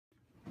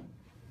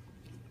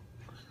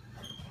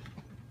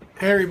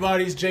Hey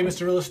everybody, it's Jay,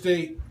 Mr. Real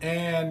Estate,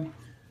 and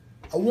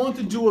I wanted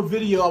to do a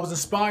video. I was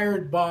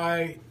inspired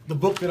by the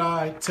book that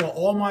I tell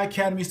all my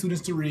Academy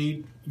students to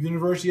read,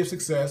 University of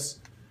Success.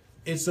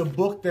 It's a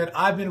book that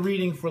I've been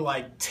reading for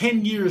like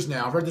 10 years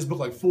now. I've read this book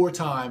like 4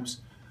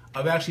 times.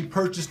 I've actually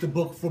purchased the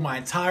book for my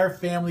entire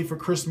family for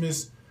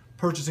Christmas,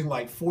 purchasing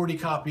like 40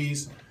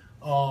 copies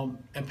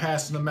and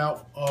passing them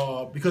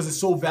out because it's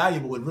so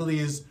valuable. It really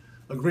is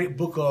a great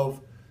book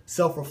of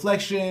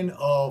self-reflection,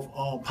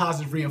 of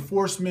positive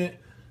reinforcement,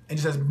 and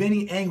just has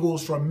many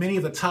angles from many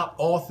of the top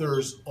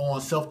authors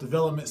on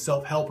self-development,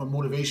 self-help, and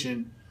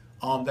motivation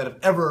that have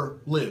ever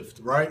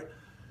lived, right?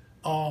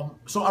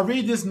 So I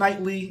read this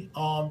nightly,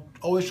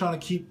 always trying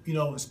to keep,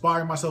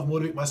 inspiring myself,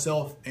 motivate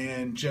myself,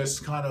 and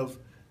just kind of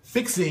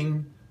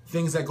fixing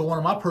things that go on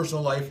in my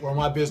personal life or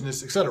my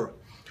business, etc.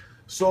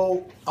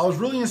 So I was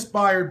really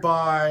inspired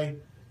by,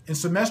 in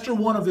semester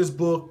 1 of this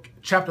book,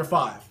 chapter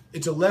 5.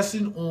 It's a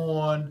lesson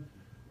on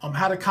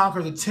how to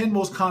conquer the 10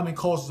 most common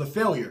causes of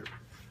failure.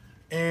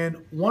 And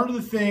one of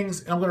the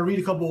things, and I'm going to read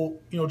a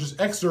couple, just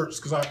excerpts,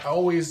 because I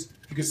always,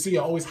 you can see,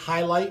 I always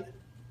highlight,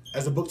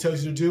 as the book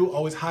tells you to do,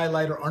 always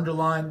highlight or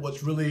underline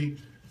what's really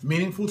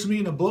meaningful to me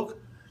in the book.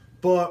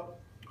 But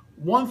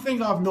one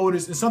thing I've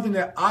noticed, and something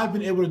that I've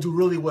been able to do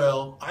really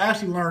well, I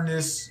actually learned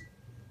this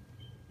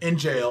in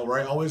jail,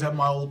 right? I always have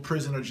my old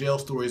prison or jail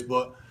stories,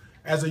 but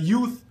as a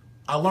youth,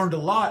 I learned a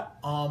lot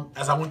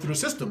as I went through the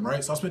system,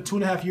 right? So I spent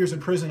 2.5 years in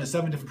prison in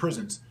 7 different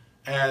prisons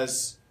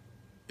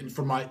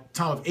from my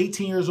time of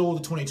 18 years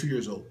old to 22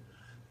 years old.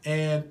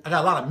 And I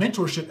got a lot of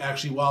mentorship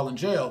actually while in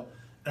jail.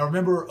 And I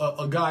remember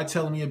a guy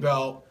telling me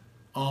about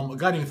a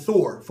guy named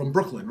Thor from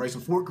Brooklyn, right?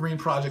 Some Fort Greene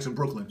projects in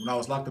Brooklyn when I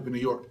was locked up in New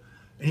York.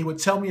 And he would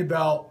tell me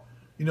about,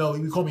 he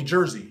would call me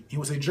Jersey. He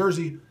would say,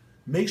 Jersey,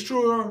 make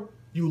sure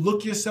you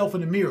look yourself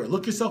in the mirror,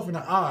 look yourself in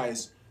the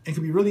eyes, and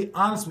can be really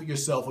honest with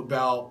yourself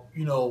about,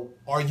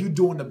 are you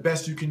doing the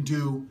best you can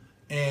do,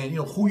 and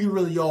who you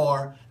really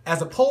are,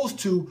 as opposed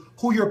to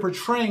who you're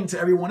portraying to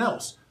everyone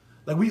else.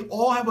 Like, we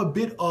all have a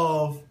bit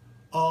of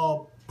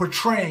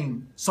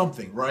portraying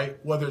something, right?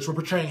 Whether it's we're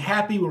portraying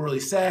happy, we're really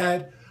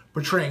sad,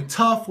 portraying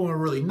tough when we're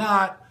really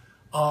not,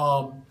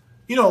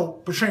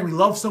 portraying we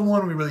love someone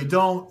when we really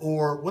don't,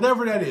 or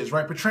whatever that is,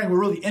 right? Portraying we're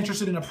really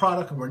interested in a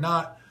product and we're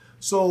not.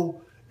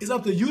 So it's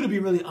up to you to be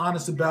really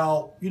honest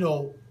about,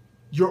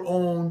 your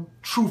own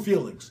true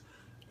feelings.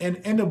 And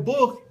in the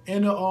book,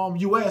 in the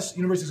U.S.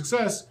 University of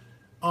Success,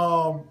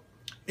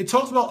 it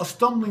talks about a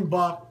stumbling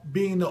block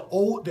being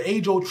the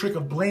age-old trick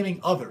of blaming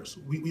others.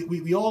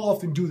 We all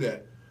often do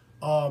that.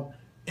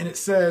 And it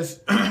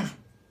says,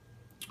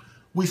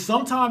 we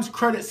sometimes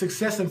credit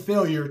success and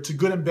failure to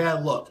good and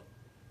bad luck,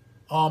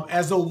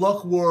 as though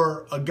luck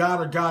were a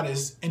god or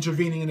goddess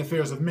intervening in the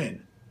affairs of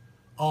men.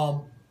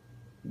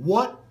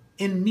 What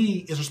in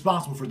me is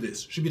responsible for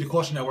this? Should be the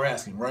question that we're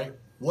asking, right?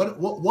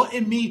 What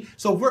in me?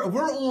 So we're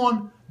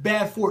on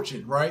bad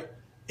fortune, right?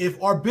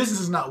 If our business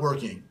is not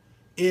working,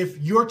 if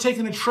you're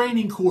taking a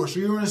training course, or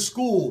you're in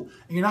school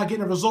and you're not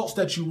getting the results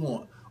that you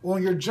want, or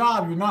on your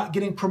job you're not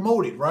getting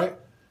promoted, right?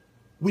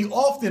 We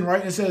often,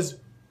 right? It says,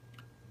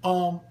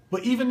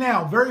 but even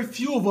now, very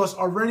few of us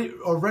are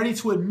ready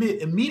to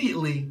admit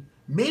immediately,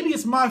 maybe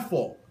it's my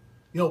fault.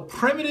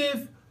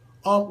 Primitive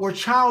or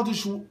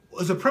childish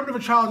is a primitive or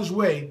childish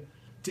way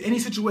to any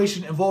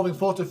situation involving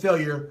fault or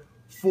failure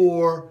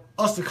for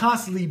us to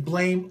constantly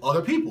blame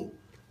other people.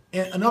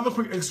 And another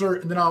quick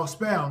excerpt, and then I'll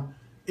expound,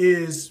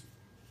 is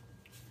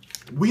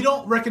we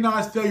don't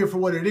recognize failure for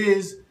what it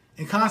is,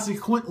 and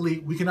consequently,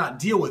 we cannot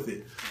deal with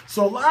it.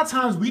 So a lot of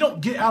times we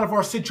don't get out of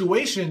our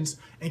situations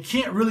and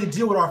can't really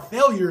deal with our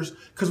failures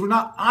because we're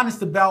not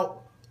honest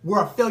about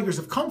where our failures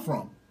have come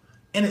from.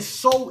 And it's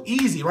so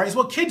easy, right? It's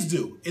what kids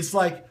do. It's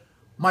like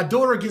my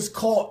daughter gets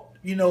caught,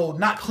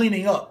 not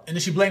cleaning up, and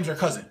then she blames her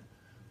cousin.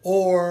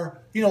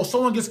 Or,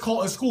 someone gets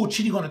caught in school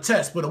cheating on a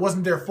test, but it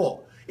wasn't their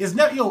fault. It's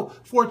never,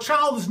 for a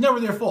child, it's never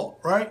their fault,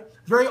 right?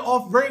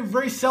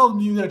 Very seldom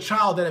do you get a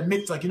child that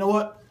admits, like,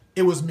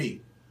 it was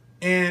me.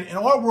 And in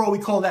our world, we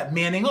call that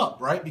manning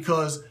up, right?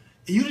 Because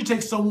it usually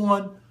takes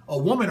someone, a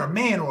woman or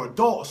man or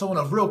adult, or someone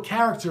of real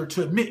character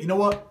to admit,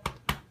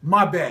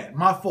 my bad,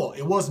 my fault,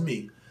 it was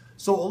me.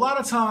 So a lot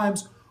of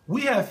times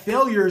we have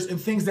failures in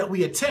things that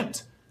we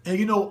attempt.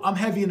 And, I'm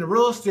heavy in the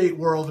real estate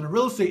world, in the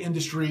real estate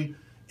industry.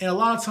 And a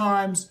lot of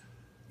times,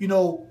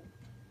 there'll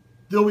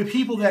be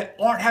people that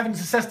aren't having the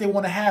success they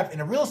want to have in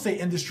the real estate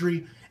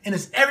industry, and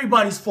it's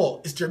everybody's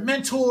fault. It's their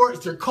mentor,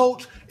 it's their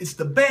coach, it's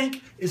the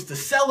bank, it's the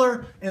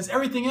seller, and it's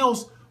everything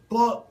else.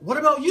 But what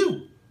about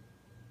you?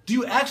 Do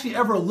you actually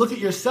ever look at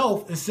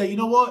yourself and say,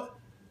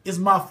 it's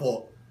my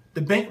fault.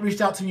 The bank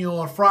reached out to me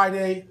on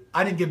Friday.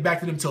 I didn't get back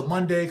to them until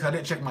Monday because I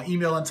didn't check my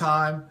email in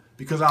time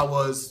because I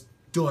was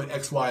doing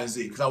X, Y, and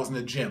Z, because I was in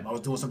the gym. I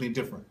was doing something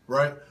different,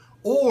 right?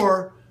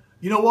 Or,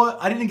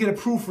 I didn't get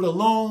approved for the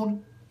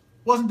loan.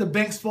 It wasn't the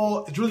bank's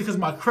fault. It's really because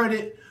my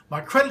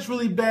credit's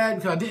really bad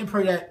because I didn't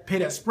pay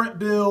that Sprint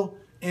bill,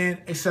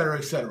 and et cetera,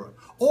 et cetera.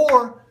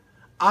 Or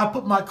I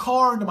put my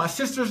car into my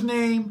sister's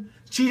name,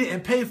 cheated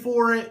and paid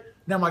for it,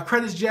 Now my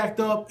credit's jacked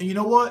up, and you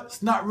know what?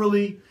 It's not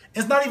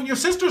even your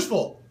sister's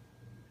fault.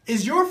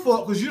 It's your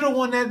fault because you're the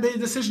one that made the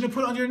decision to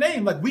put it under your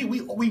name. Like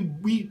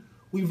we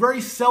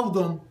very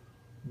seldom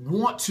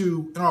want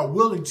to and are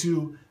willing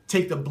to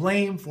take the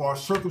blame for our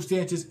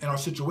circumstances and our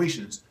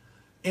situations.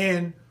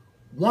 And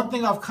one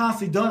thing I've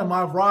constantly done in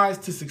my rise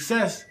to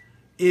success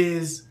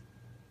is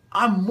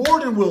I'm more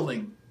than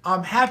willing.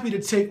 I'm happy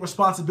to take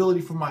responsibility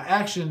for my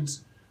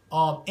actions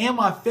and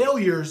my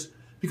failures,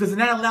 because then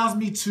that allows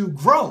me to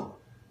grow.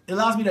 It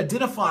allows me to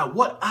identify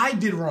what I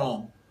did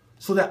wrong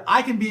so that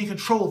I can be in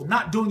control of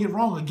not doing it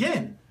wrong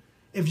again.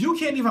 If you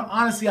can't even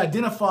honestly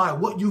identify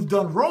what you've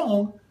done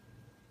wrong,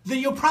 then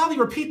you'll probably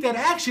repeat that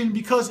action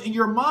because in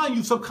your mind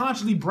you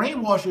subconsciously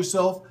brainwash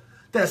yourself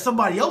that it's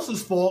somebody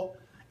else's fault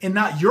and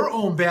not your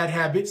own bad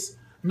habits,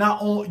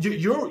 not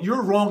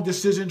your wrong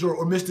decisions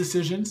or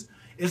misdecisions.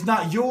 It's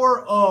not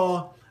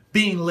your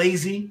being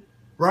lazy,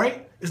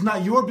 right? It's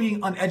not your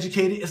being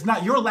uneducated. It's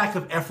not your lack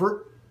of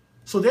effort.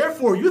 So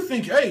therefore you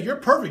think, hey, you're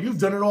perfect. You've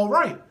done it all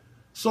right.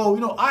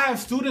 So, I have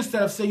students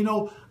that have said,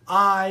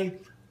 I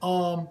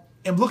am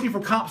looking for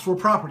comps for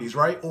properties,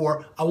 right?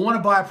 Or I want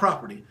to buy a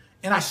property.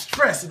 And I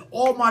stress in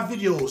all my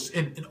videos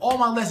and in all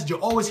my lessons, you'll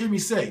always hear me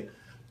say,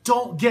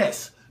 don't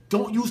guess.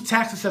 Don't use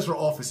tax assessor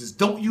offices.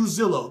 Don't use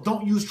Zillow.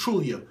 Don't use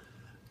Trulia.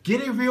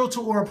 Get a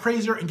realtor or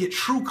appraiser and get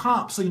true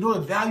comps so you know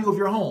the value of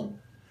your home.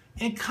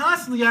 And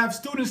constantly I have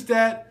students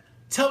that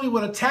tell me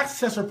what a tax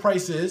assessor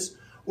price is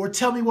or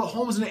tell me what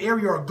homes in the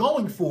area are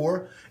going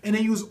for, and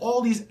they use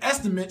all these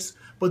estimates,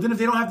 but then if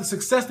they don't have the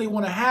success they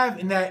want to have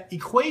in that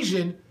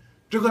equation,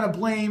 they're going to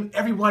blame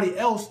everybody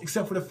else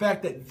except for the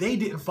fact that they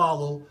didn't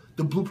follow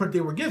the blueprint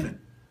they were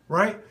given,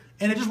 right?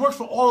 And it just works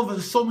for all of us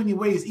in so many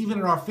ways, even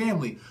in our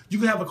family. You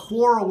can have a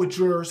quarrel with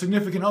your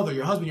significant other,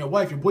 your husband, your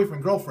wife, your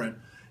boyfriend, girlfriend,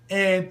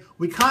 and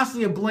we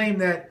constantly blame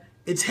that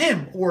it's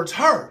him or it's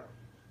her.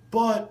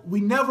 But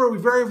we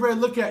very, very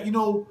look at,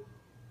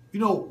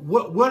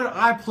 what did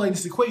I play in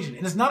this equation?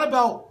 And it's not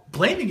about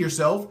blaming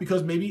yourself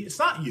because maybe it's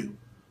not you.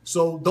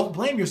 So don't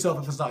blame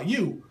yourself if it's not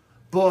you.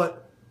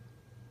 But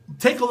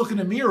take a look in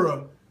the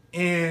mirror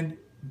and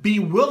be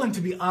willing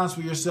to be honest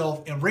with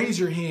yourself and raise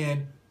your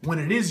hand when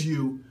it is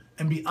you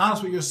and be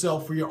honest with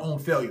yourself for your own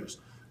failures.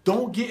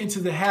 Don't get into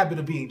the habit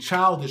of being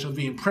childish or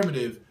being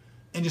primitive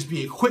and just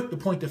being quick to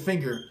point the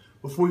finger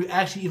before you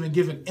actually even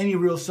give it any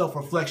real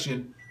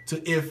self-reflection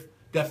to if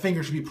that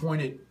finger should be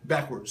pointed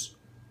backwards,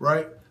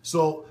 right?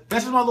 So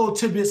that's just my little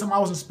tidbit, something I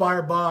was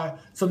inspired by,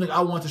 something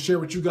I want to share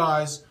with you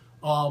guys,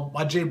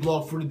 my J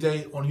blog for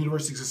today on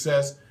University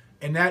Success,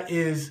 and that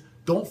is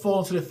don't fall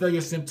into the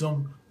failure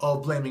symptom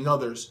of blaming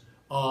others,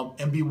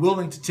 and be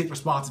willing to take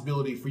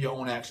responsibility for your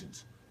own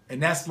actions.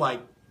 And that's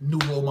like new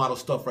role model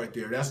stuff right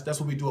there. That's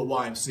what we do at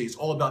YMC. It's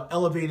all about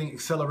elevating,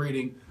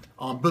 accelerating,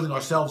 building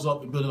ourselves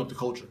up and building up the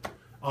culture.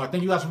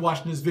 Thank you guys for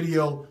watching this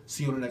video.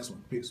 See you on the next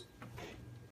one. Peace.